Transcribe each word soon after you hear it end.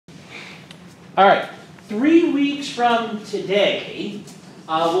All right, 3 weeks from today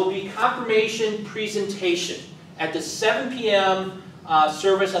will be confirmation presentation at the 7 p.m.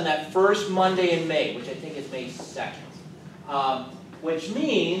 Service on that first Monday in May, which I think is May 2nd. Which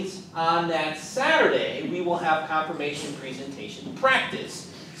means on that Saturday, we will have confirmation presentation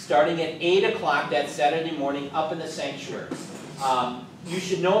practice starting at 8 o'clock that Saturday morning up in the sanctuary. You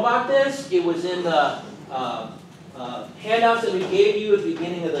should know about this. It was in the handouts that we gave you at the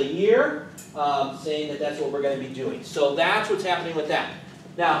beginning of the year, saying that that's what we're going to be doing. So that's what's happening with that.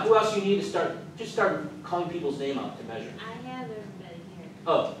 Now, who else you need to start? Just start calling people's name out to measure. I have everybody here.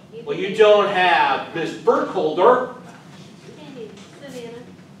 Oh, well, you don't have Miss Burkholder. Savannah.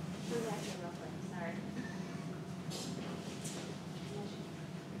 Come back here real quick. Sorry.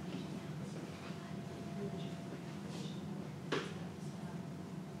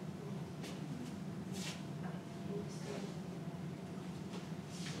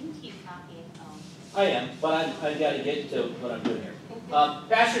 You keep talking. I am, but I've got to get to what I'm doing here.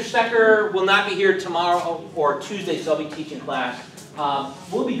 Pastor Stecker will not be here tomorrow or Tuesday, so I'll be teaching class.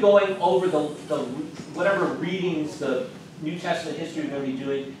 We'll be going over the whatever readings, the New Testament history we're going to be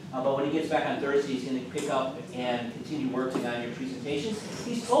doing, but when he gets back on Thursday, he's going to pick up and continue working on your presentations.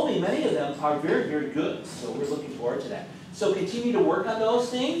 He's told me many of them are very, very good, so we're looking forward to that. So continue to work on those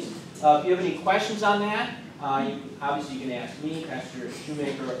things. If you have any questions on that, obviously you can ask me, Pastor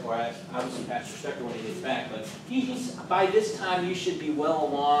Shoemaker, or obviously Pastor Stecker when he gets back. But by this time, you should be well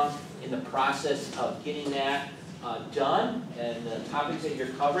along in the process of getting that done and the topics that you're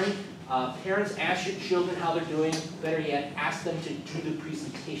covering. Parents, ask your children how they're doing. Better yet, ask them to do the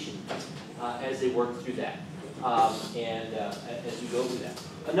presentation as they work through that and as you go through that.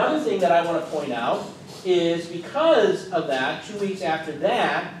 Another thing that I want to point out is because of that, 2 weeks after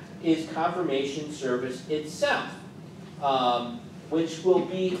that is confirmation service itself, which will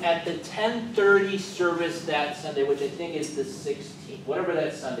be at the 10:30 service that Sunday, which I think is the 16th, whatever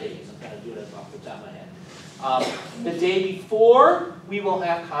that Sunday is. I'm kind of doing it off the top of my head. The day before, we will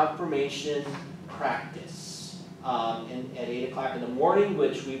have confirmation practice at 8 o'clock in the morning,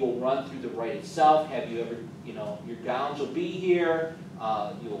 which we will run through the rite itself. Have you ever, your gowns will be here.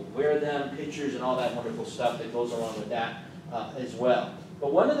 You'll wear them, pictures, and all that wonderful stuff that goes along with that as well.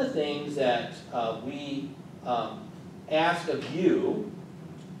 But one of the things that we ask of you,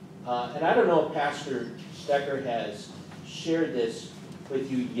 and I don't know if Pastor Stecker has shared this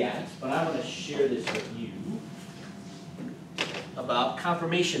with you yet, but I want to share this with you about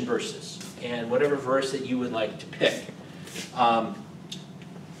confirmation verses and whatever verse that you would like to pick.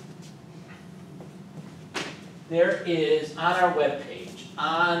 There is on our webpage,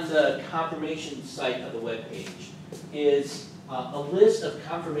 on the confirmation site of the webpage, is a list of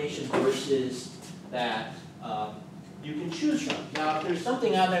confirmation verses that you can choose from. Now, if there's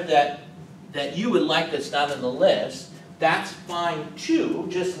something on there that you would like that's not on the list, that's fine too.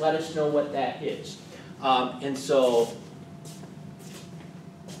 Just let us know what that is. And so,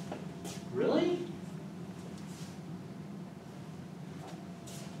 really?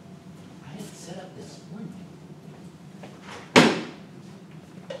 I had set up this one.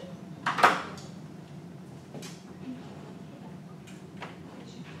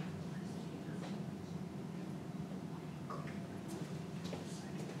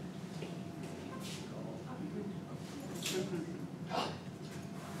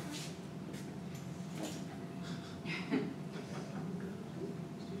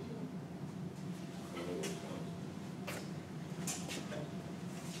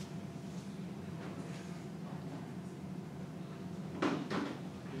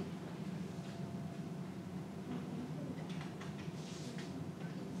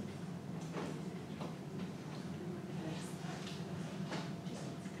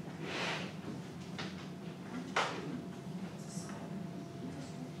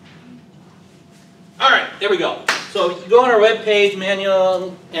 There we go. So you go on our webpage,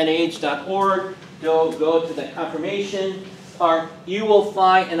 manualandage.org, go to the confirmation part. You will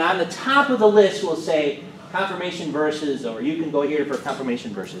find, and on the top of the list will say confirmation verses, or you can go here for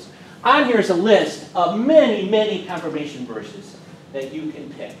confirmation verses. On here is a list of many, many confirmation verses that you can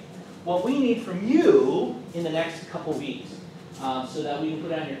pick. What we need from you in the next couple weeks, so that we can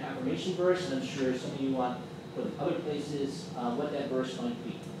put on your confirmation verse, and I'm sure some of you want to put in other places what that verse might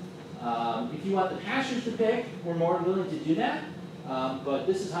be. If you want the pastors to pick, we're more than willing to do that, but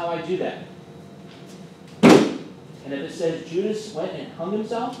this is how I do that. And if it says Judas went and hung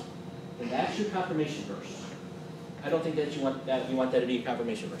himself, then that's your confirmation verse. I don't think that you want that to be a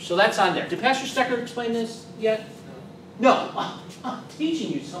confirmation verse. So that's on there. Did Pastor Stecker explain this yet? No. I'm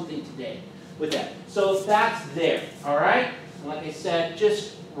teaching you something today with that. So that's there, all right? And like I said,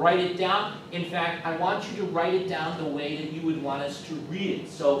 just write it down. In fact, I want you to write it down the way that you would want us to read it.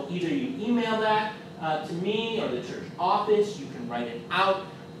 So either you email that to me or the church office. You can write it out.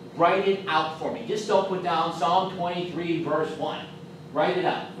 Write it out for me. Just don't put down Psalm 23, verse 1. Write it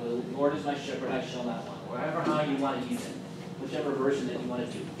out. The Lord is my shepherd, I shall not want. Wherever how you want to use it. Whichever version that you want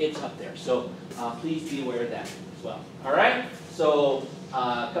to do. It's up there. So please be aware of that as well. All right? So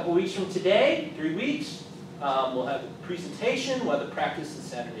a couple weeks from today, 3 weeks, we'll have a presentation. We'll have the practice the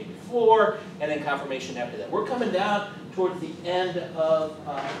Saturday before, and then confirmation after that. We're coming down towards the end of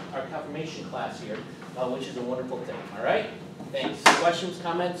our confirmation class here, which is a wonderful thing. All right? Thanks. Questions,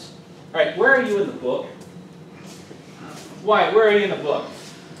 comments? All right, where are you in the book? Why? Where are you in the book?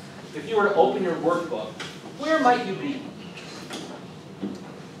 If you were to open your workbook, where might you be?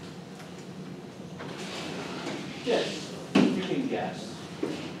 Yes, you can guess.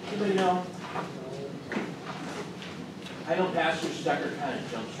 Anybody know? I know Pastor Stecker kind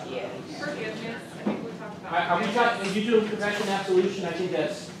of jumps on. Yeah. Forgiveness. I think we talked about. Are we talking? Are you doing confession and absolution? I think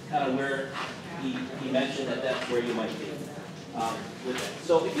that's kind of where he mentioned that that's where you might be with that.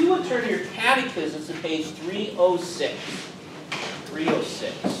 So if you would turn your catechism to page 306.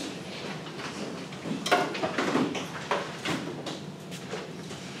 306.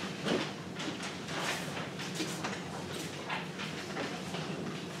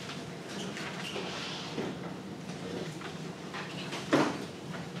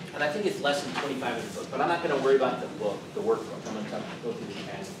 And I think it's less than 25 in the book, but I'm not going to worry about the book, the workbook. I'm going to go through the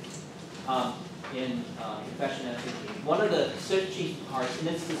catechism. In confession and absolution, one of the 6 chief parts, and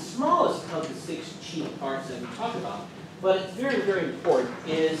it's the smallest of the 6 chief parts that we talk about, but it's very, very important,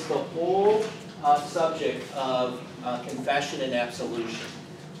 is the whole subject of confession and absolution.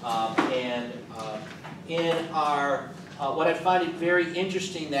 In our, what I find it very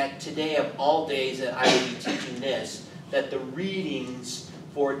interesting that today of all days that I will be teaching this, that the readings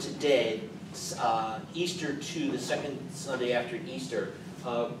for today, Easter to the second Sunday after Easter,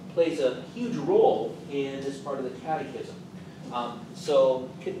 plays a huge role in this part of the catechism. So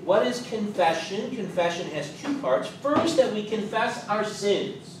what is confession? Confession has 2 parts. First, that we confess our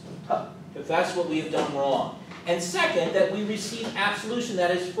sins. Confess what we have done wrong. And second, that we receive absolution,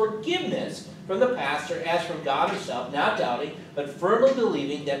 that is forgiveness from the pastor as from God himself, not doubting, but firmly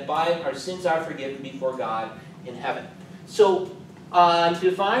believing that by our sins are forgiven before God in heaven. So on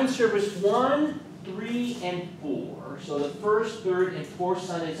Divine Service 1, 3, and 4, so the first, third, and fourth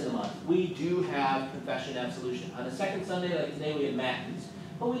Sundays of the month, we do have confession and absolution. On the second Sunday, like today, we have Matins,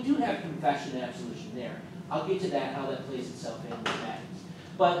 but we do have confession and absolution there. I'll get to that, how that plays itself in with Matins.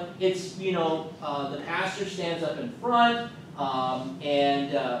 But it's, you know, the pastor stands up in front,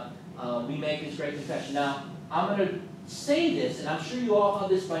 and we make this great confession. Now, I'm going to say this, and I'm sure you all have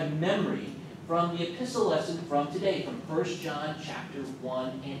this by memory, from the epistle lesson from today, from 1 John chapter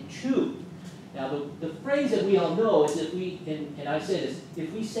 1 and 2. Now, the phrase that we all know is if we, and I say this,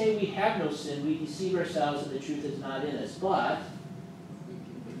 if we say we have no sin, we deceive ourselves and the truth is not in us. But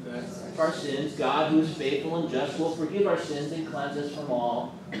for our sins, God, who is faithful and just, will forgive our sins and cleanse us from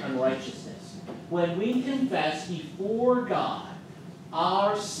all unrighteousness. When we confess before God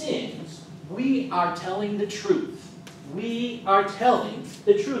our sins, we are telling the truth. We are telling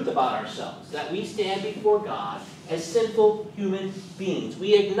the truth about ourselves, that we stand before God as sinful human beings.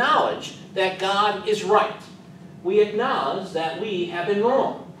 We acknowledge that God is right. We acknowledge that we have been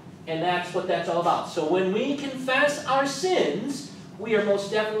wrong. And that's what that's all about. So when we confess our sins, we are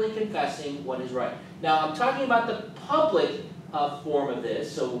most definitely confessing what is right. Now, I'm talking about the public form of this.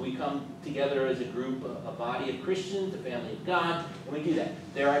 So we come together as a group, a body of Christians, the family of God, and we do that.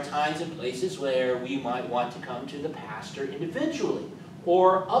 There are times and places where we might want to come to the pastor individually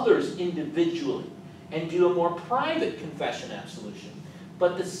or others individually and do a more private confession absolution.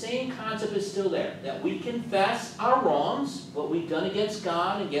 But the same concept is still there, that we confess our wrongs, what we've done against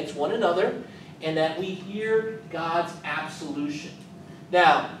God, against one another, and that we hear God's absolution.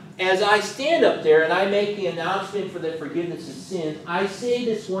 Now, as I stand up there and I make the announcement for the forgiveness of sins, I say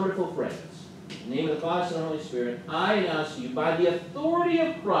this wonderful phrase. In the name of the Father, Son, and Holy Spirit, I announce to you by the authority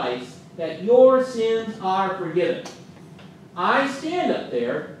of Christ that your sins are forgiven. I stand up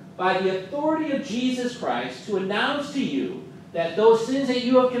there by the authority of Jesus Christ to announce to you that those sins that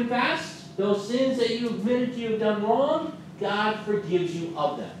you have confessed, those sins that you admitted you have done wrong, God forgives you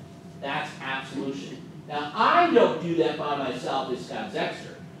of them. That's absolution. Now, I don't do that by myself as Scott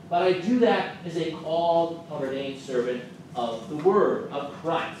Zexter, but I do that as a called, ordained servant of the Word, of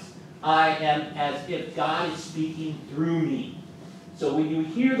Christ. I am as if God is speaking through me. So when you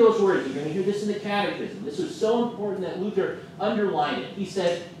hear those words, you're going to hear this in the Catechism. This was so important that Luther underlined it. He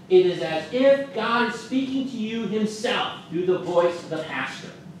said, it is as if God is speaking to you himself through the voice of the pastor.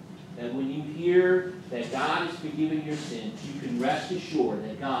 that when you hear that God is forgiving your sins, you can rest assured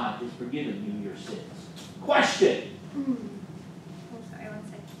that God is forgiving you your sins. Question. Oh, sorry, one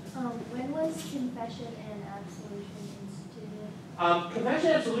second. When was confession and absolution instituted?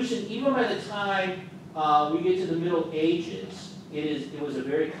 Confession and absolution, even by the time we get to the Middle Ages, it was a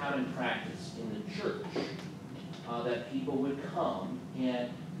very common practice in the church that people would come and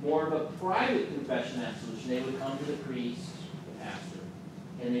more of a private confession and absolution. They would come to the priest, the pastor,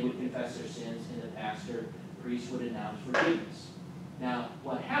 and they would confess their sins, and the priest would announce forgiveness. Now,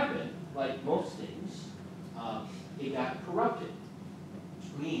 what happened, like most things, it got corrupted,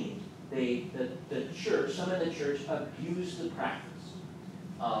 meaning the church, some in the church abused the practice.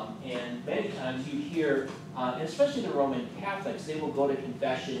 And many times you hear, and especially the Roman Catholics, they will go to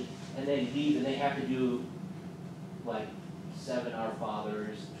confession and then leave, and they have to do like 7 Our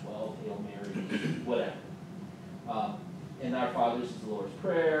Fathers, 12 Hail Marys, whatever. And Our Fathers is the Lord's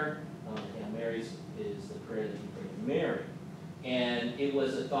Prayer, Hail Marys is the prayer that you pray to Mary. And it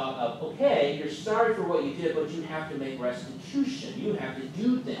was a thought of, okay, you're sorry for what you did, but you have to make restitution. You have to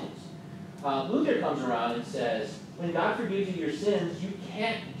do things. Luther comes around and says, when God forgives you your sins, you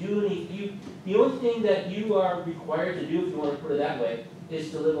can't do anything. The only thing that you are required to do, if you want to put it that way, is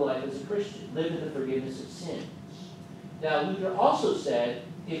to live a life as a Christian, live in the forgiveness of sins. Now, Luther also said,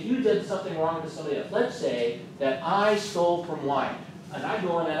 if you did something wrong to somebody else, let's say that I stole from Wyatt, and I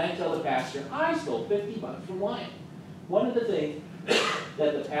go in and I tell the pastor, I stole $50 from Wyatt. One of the things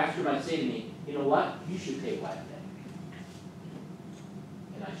that the pastor might say to me, you know what, you should pay Wyatt back.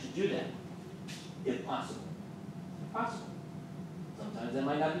 And I should do that, if possible. If possible. Sometimes that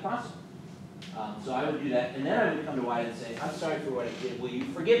might not be possible. So I would do that, and then I would come to Wyatt and say, I'm sorry for what I did, will you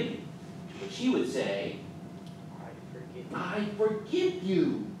forgive me? Which he would say, I forgive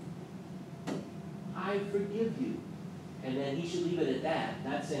you. I forgive you. And then he should leave it at that,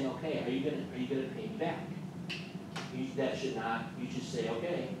 not saying, okay, are you gonna pay me back? That should not, you should say,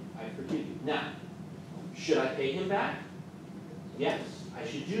 okay, I forgive you. Now, should I pay him back? Yes, I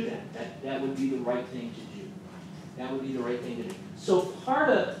should do that. That would be the right thing to do. That would be the right thing to do. So part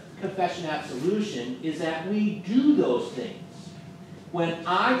of confession absolution is that we do those things. When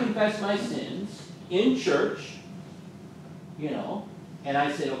I confess my sins in church, and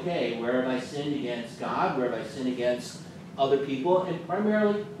I say, okay, where have I sinned against God? Where have I sinned against other people? And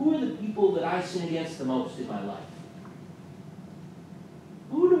primarily, who are the people that I sin against the most in my life?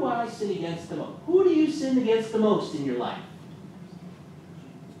 Who do I sin against the most? Who do you sin against the most in your life?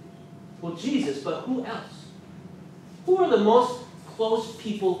 Well, Jesus, but who else? Who are the most close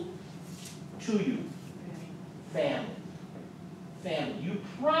people to you? Family. Family. You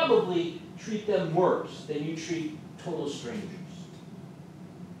probably treat them worse than you treat total strangers.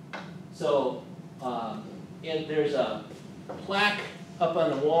 So, and there's a plaque up on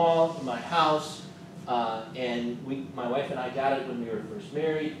the wall in my house, and my wife and I got it when we were first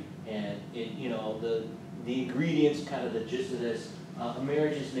married, and the ingredients, kind of the gist of this, a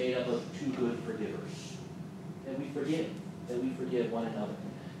marriage is made up of 2 good forgivers. That we forgive one another.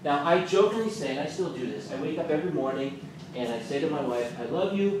 Now, I jokingly say, and I still do this, I wake up every morning and I say to my wife, I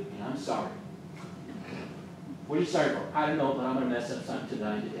love you and I'm sorry. What are you sorry for? I don't know, but I'm going to mess up something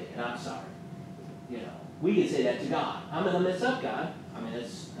tonight today, and I'm sorry. We can say that to God. I'm going to mess up, God. I'm a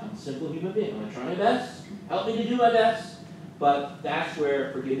simple human being. I'm going to try my best. Help me to do my best. But that's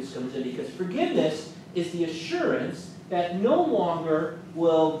where forgiveness comes in, because forgiveness is the assurance that no longer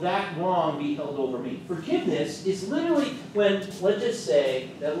will that wrong be held over me. Forgiveness is literally when, let's just say,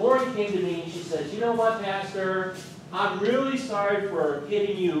 that Lauren came to me and she says, you know what, Pastor, I'm really sorry for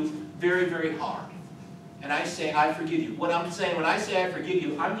hitting you very, very hard. And I say, I forgive you. What I'm saying, when I say I forgive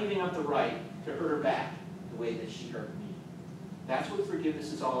you, I'm giving up the right to hurt her back the way that she hurt me. That's what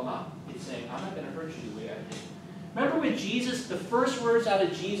forgiveness is all about. It's saying, I'm not going to hurt you the way I did. Remember when Jesus, the first words out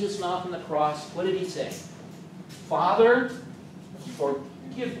of Jesus' mouth on the cross, what did he say? Father,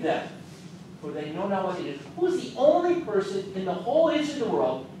 forgive them, for they know not what they do. Who was the only person in the whole history of the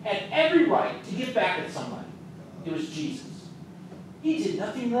world had every right to get back at somebody? It was Jesus. He did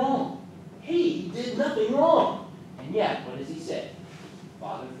nothing wrong. He did nothing wrong. And yet, what does he say?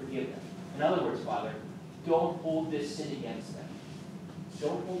 Father, forgive them. In other words, Father, don't hold this sin against them.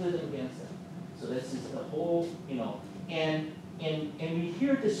 Don't hold it against them. So this is the whole, and we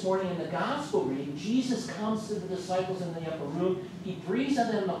hear it this morning in the gospel reading. Jesus comes to the disciples in the upper room. He breathes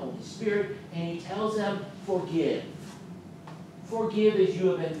on them the Holy Spirit, and he tells them, forgive. Forgive as you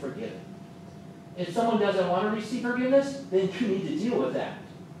have been forgiven. If someone doesn't want to receive forgiveness, then you need to deal with that.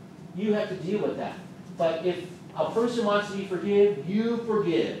 You have to deal with that. But if a person wants to be forgiven, you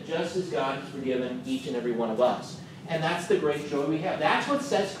forgive, just as God has forgiven each and every one of us. And that's the great joy we have. That's what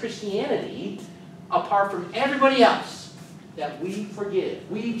sets Christianity apart from everybody else, that we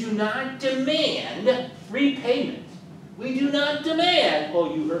forgive. We do not demand repayment. We do not demand,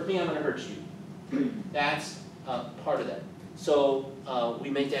 oh, you hurt me, I'm going to hurt you. That's part of that. So we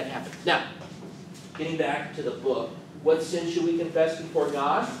make that happen. Now, getting back to the book, what sins should we confess before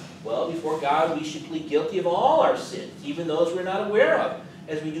God? Well, before God, we should plead guilty of all our sins, even those we're not aware of,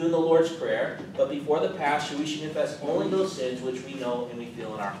 as we do in the Lord's Prayer. But before the pastor, we should confess only those sins which we know and we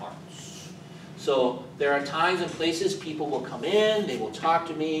feel in our hearts. So there are times and places people will come in, they will talk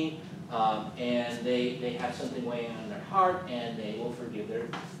to me, and they have something weighing on their heart, and they will forgive their.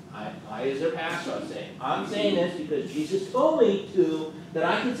 I as their pastor, I'm saying this because Jesus told me to, that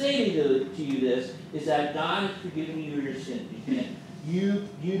I can say to you this, is that God has forgiven you your sins.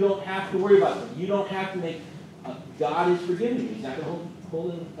 You don't have to worry about them. You don't have to make, God is forgiving you. He's not going to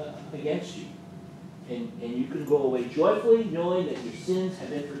hold them against you. And you can go away joyfully knowing that your sins have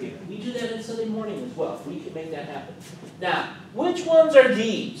been forgiven. We do that on Sunday morning as well. We can make that happen. Now, which ones are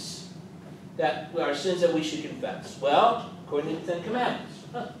these that are sins that we should confess? Well, according to the Ten Commandments.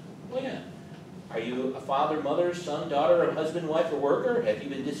 Well, yeah. Are you a father, mother, son, daughter, or husband, wife, or worker? Have you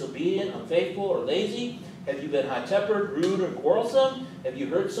been disobedient, unfaithful, or lazy? Have you been high-tempered, rude, or quarrelsome? Have you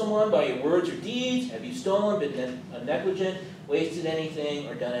hurt someone by your words or deeds? Have you stolen, been negligent, wasted anything,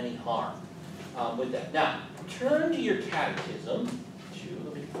 or done any harm? With that. Now, turn to your catechism to,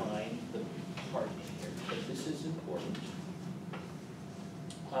 let me find the part here, because this is important.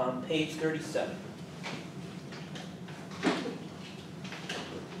 Page 37.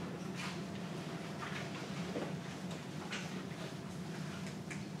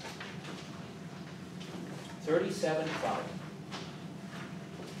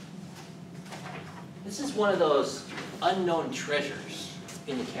 This is one of those unknown treasures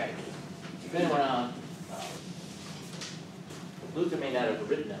in the catechism. If you've been around, Luther may not have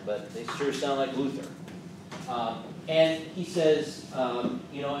written them, but they sure sound like Luther. And he says,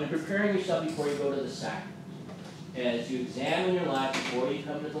 in preparing yourself before you go to the sacrament, as you examine your life before you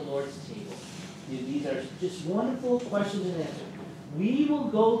come to the Lord's table, these are just wonderful questions and answers. We will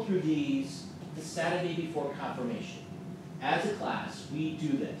go through these the Saturday before confirmation. As a class, we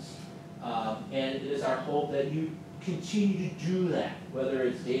do this. And it is our hope that you continue to do that, whether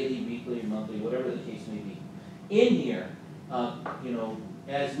it's daily, weekly, or monthly, whatever the case may be. In here,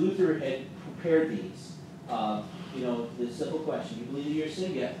 as Luther had prepared these, the simple question, you believe you're a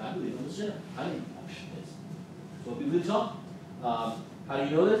sinner? Yeah, I believe I'm a sinner. It's what we believe taught. How do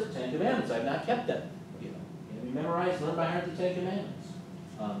you know this? 10 Commandments. I've not kept them. We memorize, learn by heart the 10 Commandments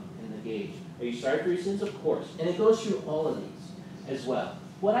in the gauge. Are you sorry for your sins? Of course. And it goes through all of these as well.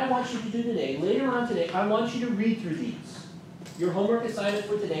 What I want you to do today, later on today, I want you to read through these. Your homework assignment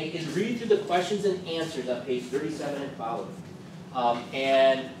for today is read through the questions and answers on page 37 and following.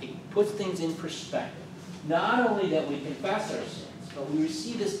 And it puts things in perspective. Not only that we confess our sins, but we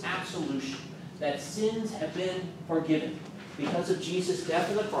receive this absolution that sins have been forgiven. Because of Jesus' death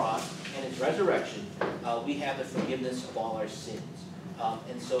on the cross and his resurrection, we have the forgiveness of all our sins.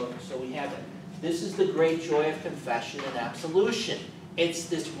 And so we have it. This is the great joy of confession and absolution. It's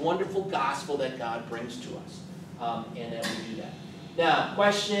this wonderful gospel that God brings to us, and that we do that. Now,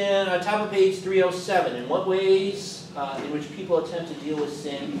 question on top of page 307. In what ways in which people attempt to deal with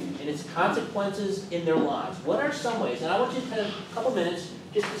sin and its consequences in their lives? What are some ways? And I want you to spend a couple minutes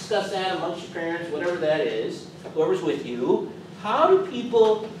just discuss that amongst your parents, whatever that is, whoever's with you. How do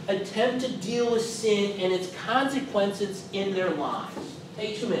people attempt to deal with sin and its consequences in their lives?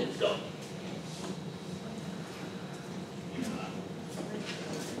 Take 2 minutes, go.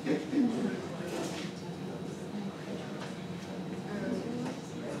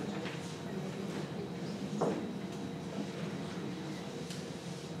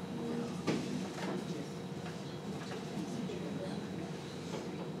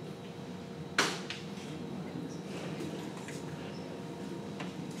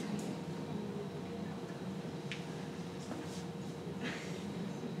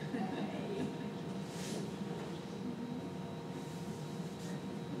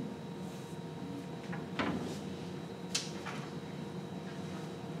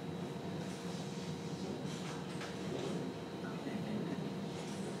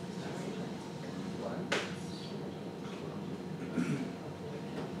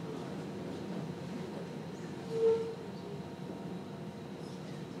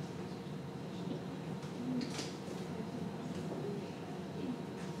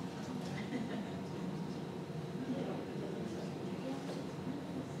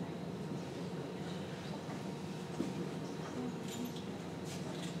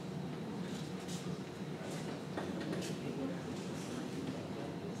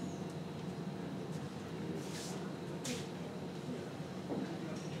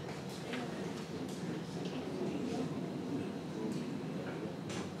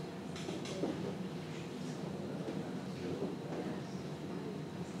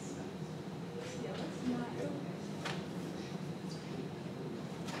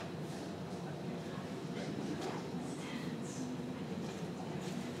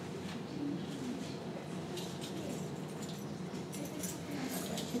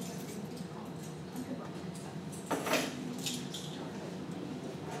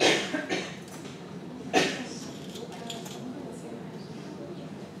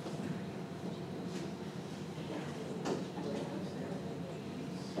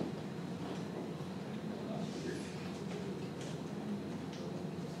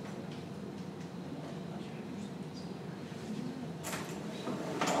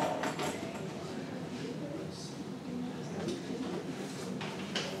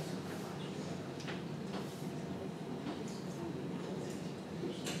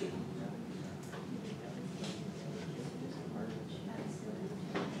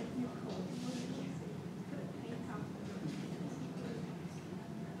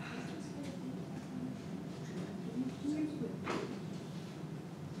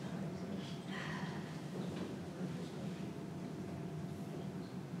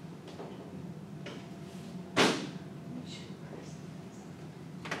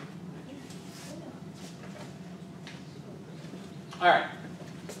 All right.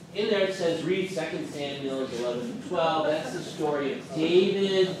 In there it says, read 2 Samuel 11 and 12. That's the story of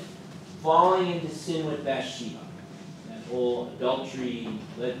David falling into sin with Bathsheba. That whole adultery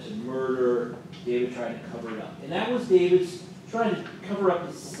led to murder. David tried to cover it up. And that was David's trying to cover up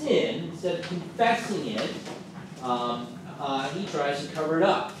his sin. Instead of confessing it, he tries to cover it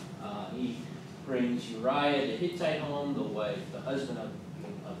up. He brings Uriah the Hittite home, the husband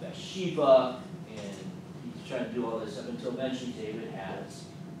of Bathsheba, and he's trying to do all this up until eventually David has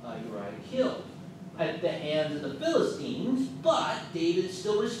Uriah killed at the hands of the Philistines, but David is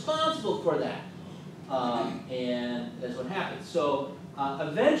still responsible for that. And that's what happens. So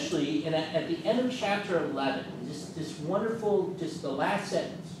eventually, at the end of chapter 11, this wonderful, just the last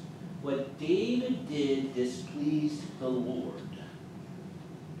sentence, what David did displeased the Lord.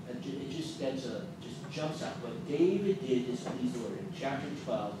 It just jumps out. What David did displeased the Lord. In chapter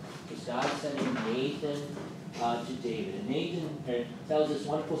 12, was God sending Nathan to David. And Nathan tells this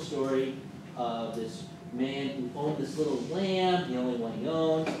wonderful story of this man who owned this little lamb, the only one he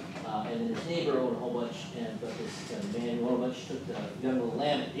owned, and then his neighbor owned a whole bunch, but this man who owned a bunch took the young little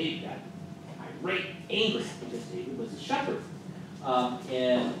lamb, and David got irate, angry, because David was a shepherd.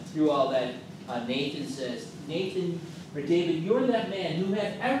 And through all that, Nathan says, David, you're that man who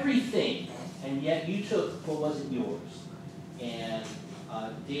had everything, and yet you took what wasn't yours. And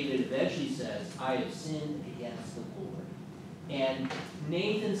David eventually says, I have sinned against the Lord. And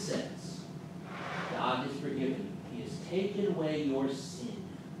Nathan says, God has forgiven you. He has taken away your sin.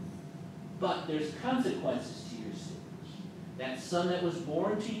 But there's consequences to your sins. That son that was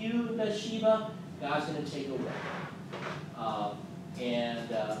born to you, Bathsheba, God's going to take away.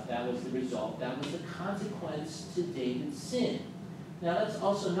 That was the result. That was the consequence to David's sin. Now that's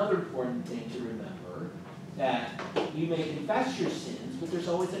also another important thing to remember, that you may confess your sins, but there's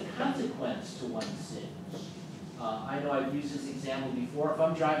always a consequence to one's sins. I know I've used this example before. If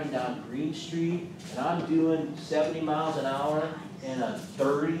I'm driving down Green Street and I'm doing 70 miles an hour in a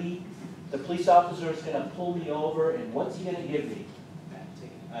 30, the police officer is going to pull me over, and what's he going to give me?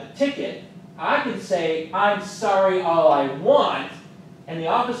 A ticket. I can say, I'm sorry all I want, and the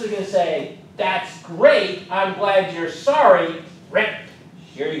officer is going to say, that's great, I'm glad you're sorry, rip,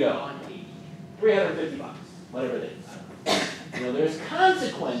 here you go. $350, whatever it is. There's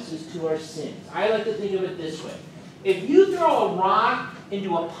consequences to our sins. I like to think of it this way. If you throw a rock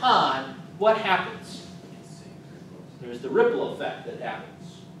into a pond, what happens? There's the ripple effect that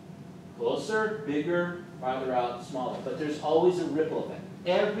happens. Closer, bigger, farther out, smaller. But there's always a ripple effect.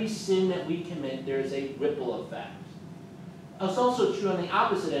 Every sin that we commit, there's a ripple effect. It's also true on the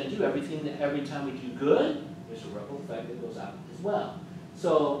opposite end too. Every time we do good, there's a ripple effect that goes out as well.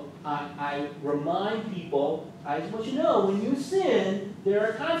 So I remind people, I want you to know, when you sin, there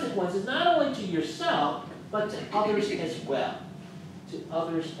are consequences not only to yourself, but to others as well. To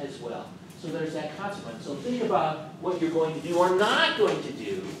others as well. So there's that consequence. So think about what you're going to do or not going to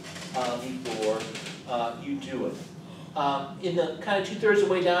do before you do it. In the kind of 2/3 of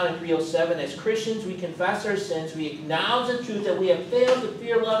the way down in 307, as Christians, we confess our sins. We acknowledge the truth that we have failed to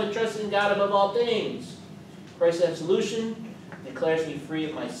fear, love, and trust in God above all things. Christ's absolution declares me free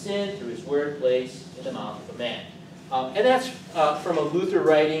of my sin through his word placed in the mouth of a man. And that's from a Luther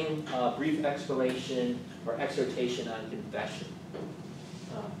writing, brief explanation or exhortation on confession.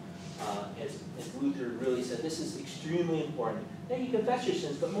 As Luther really said, this is extremely important. That you confess your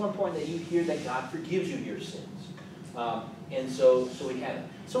sins, but more important that you hear that God forgives you your sins. And so we have it.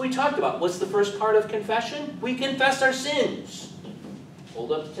 So we talked about, what's the first part of confession? We confess our sins.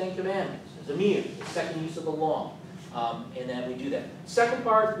 Hold up the Ten Commandments as a mirror, the second use of the law. And then we do that. Second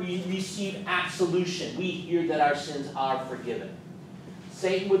part, we receive absolution. We hear that our sins are forgiven.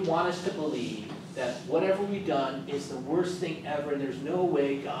 Satan would want us to believe that whatever we've done is the worst thing ever, and there's no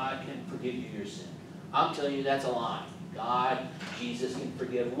way God can forgive you your sin. I'm telling you that's a lie. God, Jesus can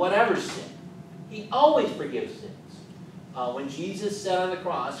forgive whatever sin. He always forgives sins. When Jesus said on the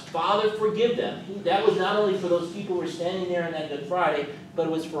cross, Father, forgive them, that was not only for those people who were standing there on that Good Friday, but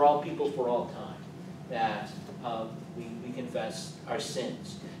it was for all people for all time, that we confess our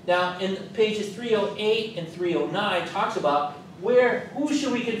sins. Now, in pages 308 and 309, talks about who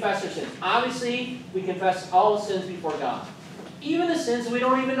should we confess our sins. Obviously, we confess all sins before God. Even the sins that we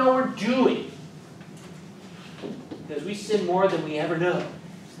don't even know we're doing. Because we sin more than we ever know.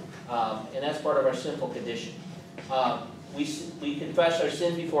 And that's part of our sinful condition. We confess our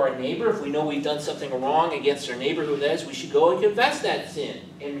sins before our neighbor. If we know we've done something wrong against our neighbor who does, we should go and confess that sin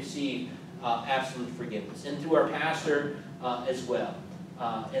and receive absolute forgiveness. And through our pastor as well.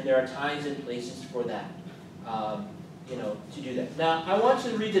 And there are times and places for that. To do that. Now, I want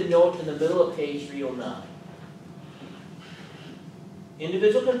you to read the note in the middle of page 309.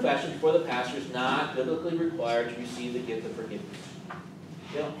 Individual confession before the pastor is not biblically required to receive the gift of forgiveness.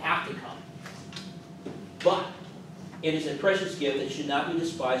 They don't have to come. But it is a precious gift that should not be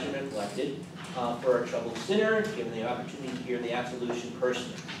despised or neglected for a troubled sinner, given the opportunity to hear the absolution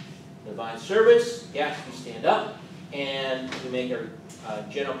personally. Divine service, yes, we stand up and we make our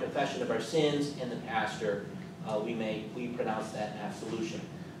general confession of our sins, and the pastor, we pronounce that absolution.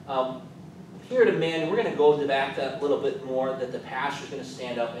 Here at Amanda, we're going to go to that a little bit more, that the pastor is going to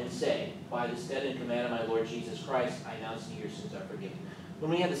stand up and say, by the stead and command of my Lord Jesus Christ, I announce to you your sins are forgiven.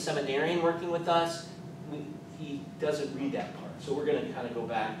 When we have the seminarian working with us, he doesn't read that part. So we're going to kind of go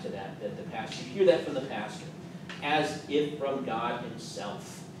back to that the pastor, you hear that from the pastor, as if from God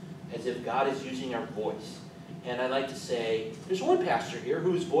himself, as if God is using our voice. And I like to say, there's one pastor here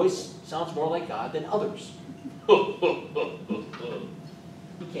whose voice sounds more like God than others.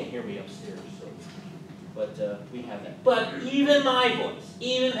 He can't hear me upstairs, so, but we have that. But even my voice,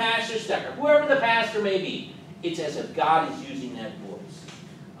 even Pastor Stecker, whoever the pastor may be, it's as if God is using that voice.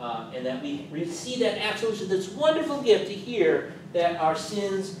 And that we see that absolution, this wonderful gift to hear that our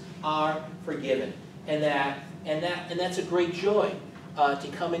sins are forgiven. And that's a great joy to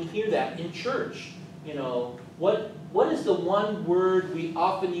come and hear that in church. You know, what is the one word we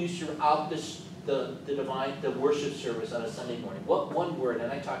often use throughout the worship service on a Sunday morning? What one word?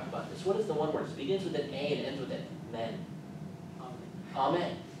 And I talked about this. What is the one word? It begins with an A and ends with an Amen.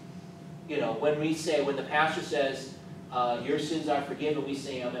 Amen. You know, when the pastor says, your sins are forgiven, we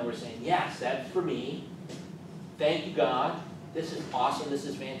say amen. We're saying, yes, that's for me. Thank you, God. This is awesome. This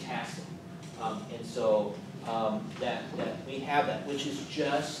is fantastic. And so that we have that, which is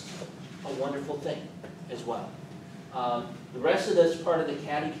just a wonderful thing as well. The rest of this part of the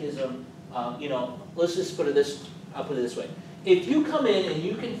catechism, let's just put it this. I'll put it this way: if you come in and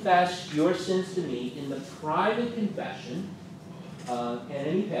you confess your sins to me in the private confession, and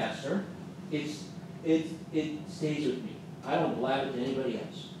any pastor, it stays with me. I don't blab it to anybody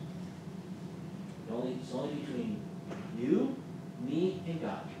else. It's only between you, me, and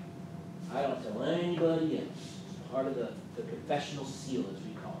God. I don't tell anybody else. It's part of the confessional seal, as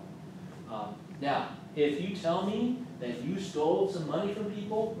we call it. Now, if you tell me that you stole some money from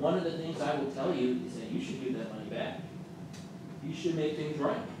people, one of the things I will tell you is that you should give that money back. You should make things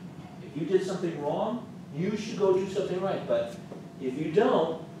right. If you did something wrong, you should go do something right. But if you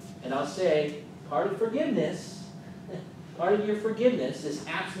don't, and I'll say, part of forgiveness, part of your forgiveness, this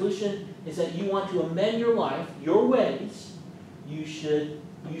absolution, is that you want to amend your life, your ways. You should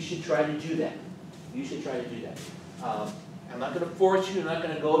try to do that. You should try to do that. I'm not going to force you. I'm not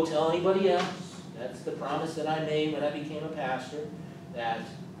going to go tell anybody else. That's the promise that I made when I became a pastor, that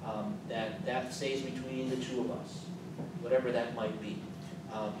stays between the two of us, whatever that might be,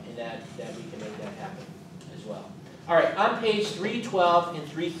 and that we can make that happen as well. All right, on page 312 and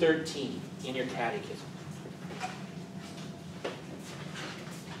 313 in your catechism.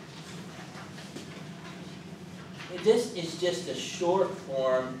 And this is just a short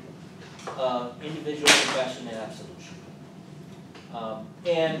form of individual confession and absolution.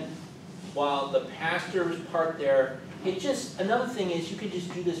 And while the pastor's part there, another thing is you could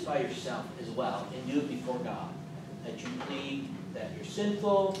just do this by yourself as well and do it before God. That you plead that you're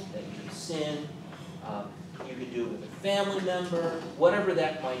sinful, that you have sinned. You could do it with a family member, whatever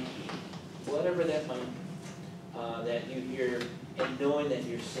that might be. Whatever that might be. That you hear, and knowing that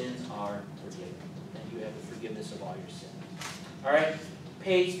your sins are forgiven. That you have the forgiveness of all your sins. All right,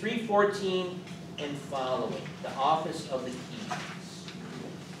 page 314 and following, the office of the keys.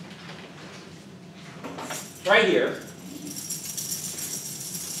 Right here,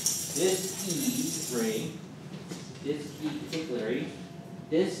 this key ring, this key particularly,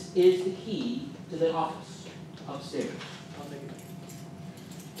 this is the key to the office upstairs.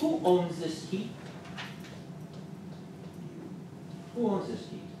 Who owns this key? Who owns this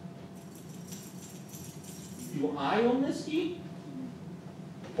key? Do I own this key?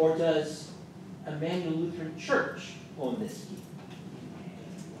 Or does Emmanuel Lutheran Church own this key?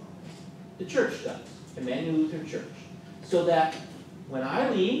 The church does. Emmanuel Lutheran Church. So that when I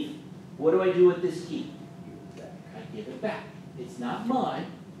leave, what do I do with this key? I give it back. It's not mine.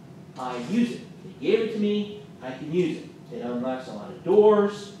 I use it. They gave it to me. I can use it. It unlocks a lot of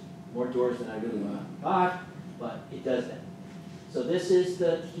doors, more doors than I really want to buy, but it does that. So this is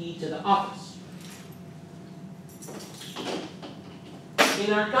the key to the office.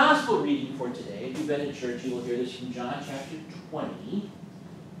 In our gospel reading for today, if you've been in church, you will hear this from John chapter 20.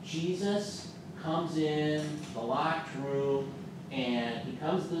 Jesus comes in the locked room, and he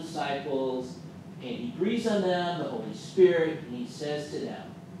comes to the disciples, and he breathes on them, the Holy Spirit, and he says to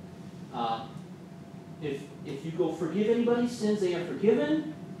them, If you go forgive anybody's sins, they are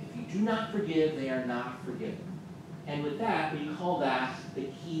forgiven. If you do not forgive, they are not forgiven. And with that, we call that the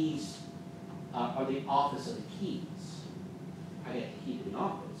keys, or the office of the keys. I got the key to the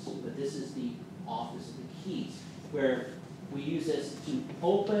office, but this is the office of the keys, where we use this to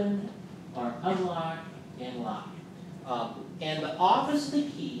open or unlock and lock. And the office of the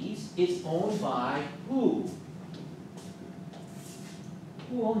keys is owned by who?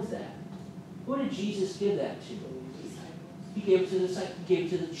 Who owns that? Who did Jesus give that to? He gave it to the He gave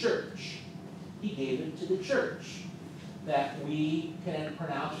it to the church. He gave it to the church. That we can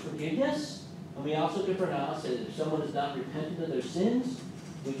pronounce forgiveness, and we also can pronounce that if someone is not repentant of their sins,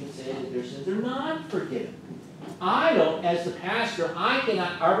 we can say that their sins are not forgiven. I don't, as the pastor, I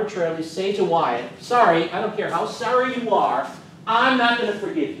cannot arbitrarily say to Wyatt, sorry, I don't care how sorry you are, I'm not going to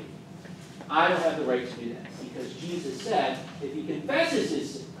forgive you. I don't have the right to do that, because Jesus said, if he confesses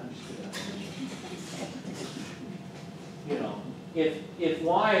his sin, I'm just kidding. If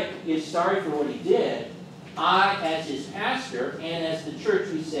Wyatt is sorry for what he did, I, as his pastor, and as the church,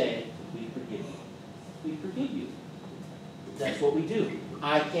 we say, we forgive you. We forgive you. That's what we do.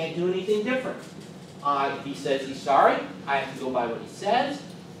 I can't do anything different. If he says he's sorry, I have to go by what he says,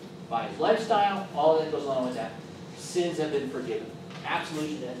 by his lifestyle, all that goes along with that. Sins have been forgiven.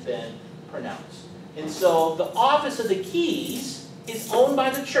 Absolution has been pronounced. And so the office of the keys is owned by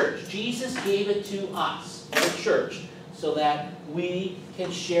the church. Jesus gave it to us, the church, so that we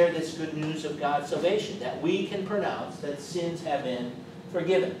can share this good news of God's salvation, that we can pronounce that sins have been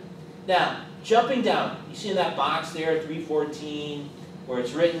forgiven. Now, jumping down, you see in that box there, 3:14, where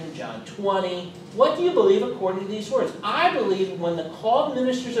it's written, John 20. What do you believe according to these words? I believe when the called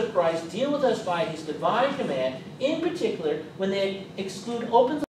ministers of Christ deal with us by his divine command, in particular, when they exclude open